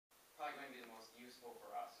useful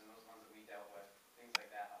for us, and those ones that we dealt with, things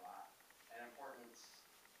like that a lot. An important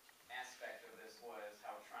aspect of this was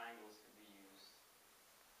how triangles could be used,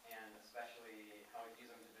 and especially how we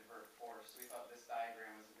use them to divert force. So we thought this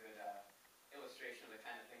diagram was a good illustration of the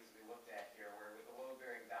kind of things that we looked at here, where with the load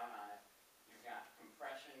bearing down on it, you've got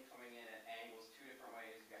compression coming in at angles two different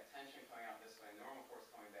ways. You've got tension coming out this way, normal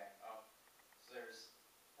force coming back up. So there's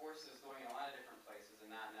forces going in a lot of different places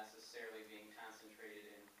and not necessarily being concentrated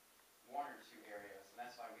in one or two areas. And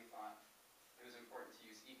that's why we thought it was important to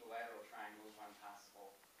use equilateral triangles when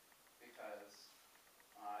possible, because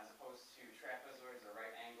as opposed to trapezoids or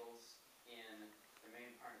right angles in the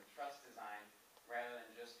main part of the truss design, rather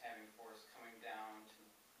than just having force coming down to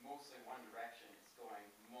mostly one direction, it's going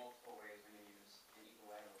multiple ways when you use an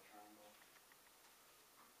equilateral triangle.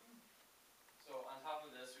 So on top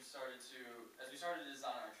of this, as we started to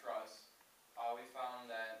design our truss, we found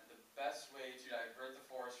that the best way to divert the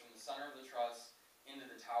force from the center of the truss into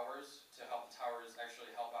the towers to help the towers actually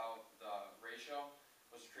help out the ratio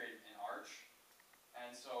was to create an arch.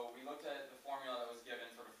 And so we looked at the formula that was given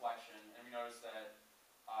for deflection, and we noticed that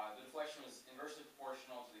the deflection was inversely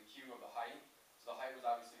proportional to the cube of the height. So the height was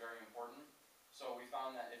obviously very important. So we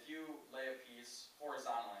found that if you lay a piece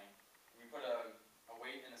horizontally, and you put a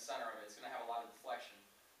weight in the center of it, it's going to have a lot of deflection.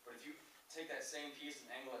 But if you take that same piece and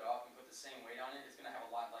angle it up and put the same weight on it, it's going to have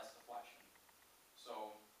a lot less deflection.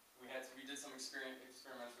 So we did some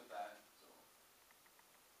experiments with that.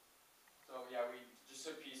 So yeah, we just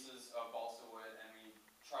took pieces of balsa wood and we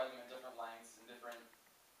tried them at different lengths and different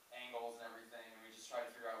angles and everything, and we just tried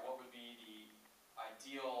to figure out what would be the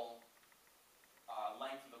ideal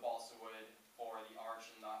length of the balsa wood for the arch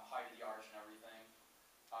and the height of the arch and everything.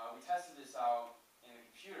 We tested this out in the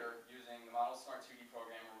computer using the Model Smart 2D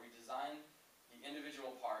program, where we designed the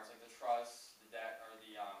individual parts, like the truss, the deck, or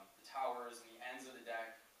the towers and the ends of the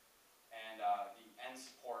deck, and the end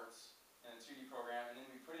supports in the 2D program, and then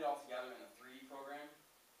we put it all together in the 3D program.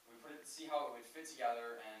 We see how it would fit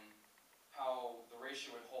together and how the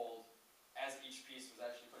ratio would hold as each piece was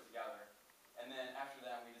actually put together. And then after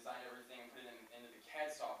that, we designed everything and put it into the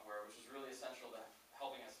CAD software, which was really essential to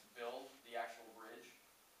helping us build the actual bridge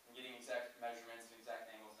and getting exact measurements and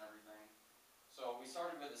exact angles and everything. So we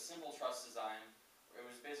started with a simple truss design. It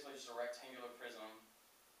was basically just a rectangular prism,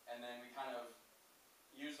 and then we kind of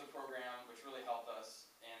used the program, which really helped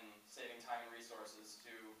us in saving time and resources,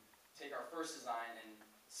 to take our first design and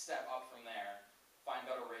step up from there, find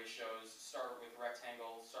better ratios, start with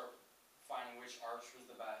rectangles, start finding which arch was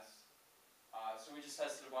the best. So we just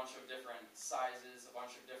tested a bunch of different sizes, a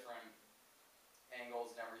bunch of different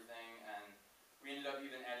angles and everything, and we ended up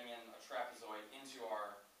even adding in a trapezoid into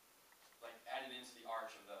added into the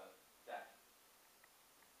arch of the deck.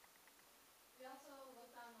 We also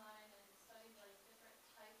looked online and studied different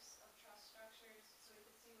types of truss structures so we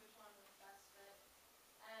could see which one was best fit.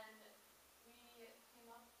 And we came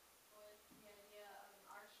up with the idea of an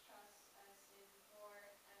arch truss, as stated before,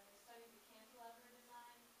 and we studied the cantilever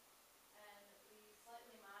design, and we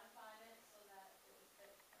slightly modified it so that it would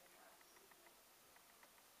fit our truss.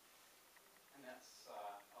 And that's,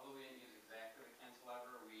 although we didn't use exactly the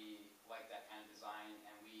cantilever, we like that kind of design,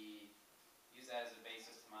 and we use that as a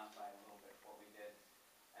basis to modify a little bit what we did.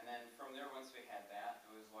 And then from there, once we had that,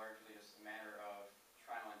 it was largely just a matter of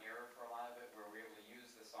trial and error for a lot of it, where we were able to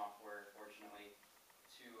use the software, fortunately,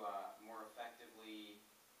 to more effectively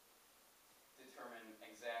determine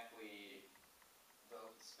exactly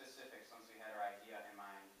the specifics once we had our idea in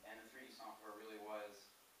mind. And the 3D software really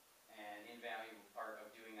was an invaluable part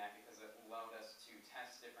of doing that, because it allowed us to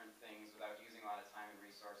test different things without using a lot of time and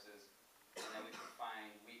resources, and then we could find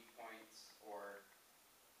weak points or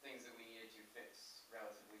things that we needed to fix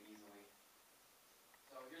relatively easily.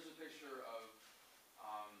 So here's a picture of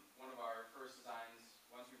one of our first designs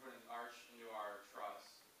once we put an arch into our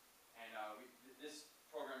truss. And this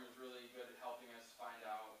program was really good at helping us find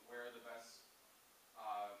out where the best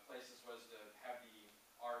places was to have the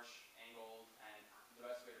arch angled and the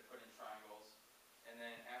best way to put in triangles. And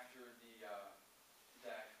then after the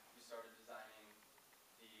deck, we started designing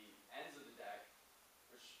the ends of the deck,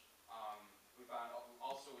 which we found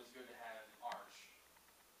also was good to have an arch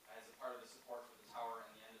as a part of the support for the tower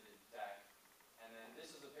and the end of the deck. And then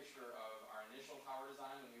this is a picture of our initial tower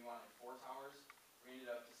design when we wanted 4 towers. We ended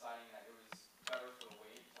up deciding that it was better for the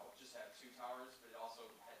weight to just have 2 towers, but it also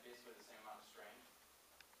had basically the same amount of strength.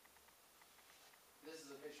 This is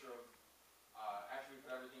a picture of after we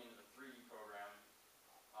put everything into the 3D program.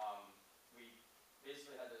 We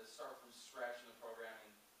basically had to start from scratch in the program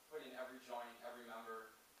and put in every joint, every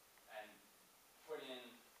member, and put in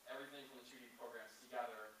everything from the 2D programs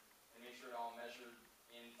together and make sure it all measured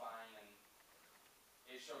in fine and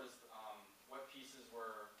showed us what pieces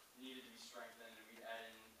were needed to be strengthened, and we'd add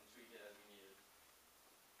in and tweak it as we needed.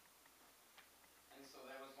 And so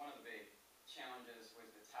that was one of the big challenges with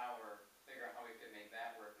the tower, figure out how we could make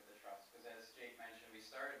that work with the truss. Because as Jake mentioned, we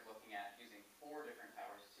started looking at using 4 different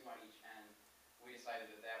towers, 2 on each end. We decided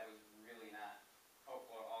that that was really not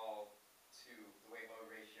helpful at all to the weight load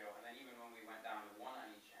ratio. And then even when we went down to 1 on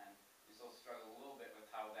each end, we still struggled a little bit with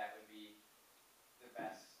how that would be the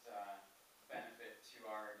best benefit to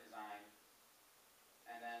our design.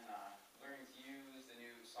 And then learning to use the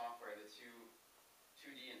new software, the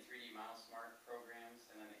 2D and 3D Model Smart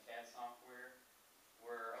programs, and then the CAD software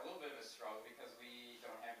were a little bit of a struggle because we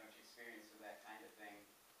don't have much experience with that kind of thing.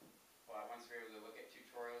 But once we were able to look at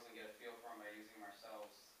tutorials and get a feel for them by using them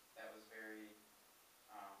ourselves, that was very,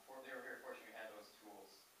 they were very fortunate we had those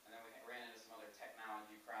tools. And then we ran into some other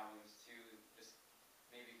technology problems too, just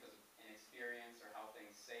maybe because of inexperience or how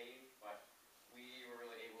things save, but we were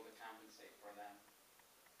really able to compensate for them.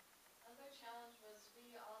 Another challenge was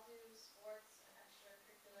we all do sports and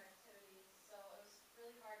extracurricular activities, so it was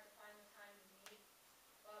really hard to find the time to meet.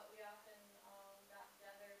 But we often got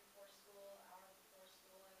together before school, hour before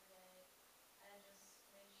school every day, and just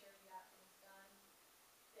made sure we got things done.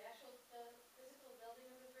 The physical building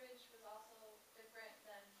of the bridge was also different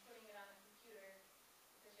than putting it on a computer,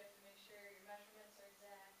 because you have to make sure your measurements are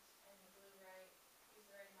exact and you glue right, use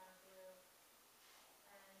the right amount of glue.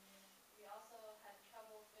 And we also had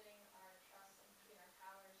trouble fitting our truss in between our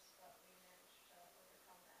towers, but we managed to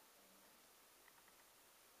overcome that in the end.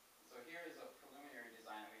 So here is a preliminary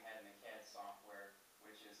design that we had in the CAD software,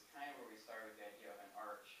 which is kind of where we started with the idea of an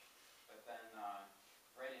arch. But then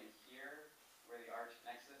right in here, where the arch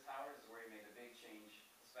next to the tower is where we made the big change,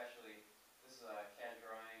 especially, this is a CAD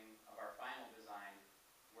drawing of our final design,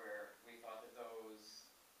 where we thought that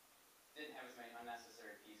those didn't have as many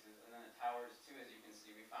unnecessary pieces. And then the towers too, as you can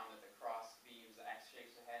see, we found that the cross beams, the X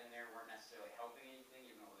shapes they had in there weren't necessarily helping anything,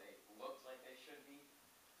 even though they looked like they should be.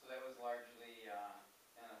 So that was largely,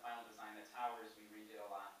 in the final design, the towers we redid a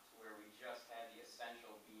lot to where we just had the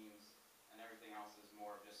essential beams and everything else is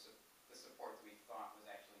more of just the support that we thought was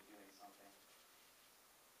actually doing something.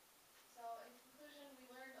 So in conclusion, we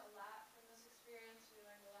learned a lot from this experience. We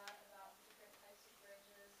learned a lot about the different types of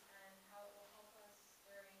bridges and how it will help us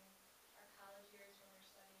during our college years when we're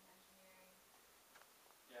studying engineering.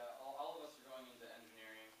 Yeah, all of us are going into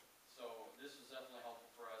engineering, so this was definitely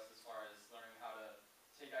helpful for us as far as learning how to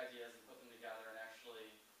take ideas and put them together and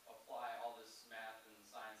actually apply all this math and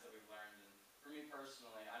science that we've learned. And for me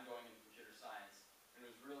personally, I'm going into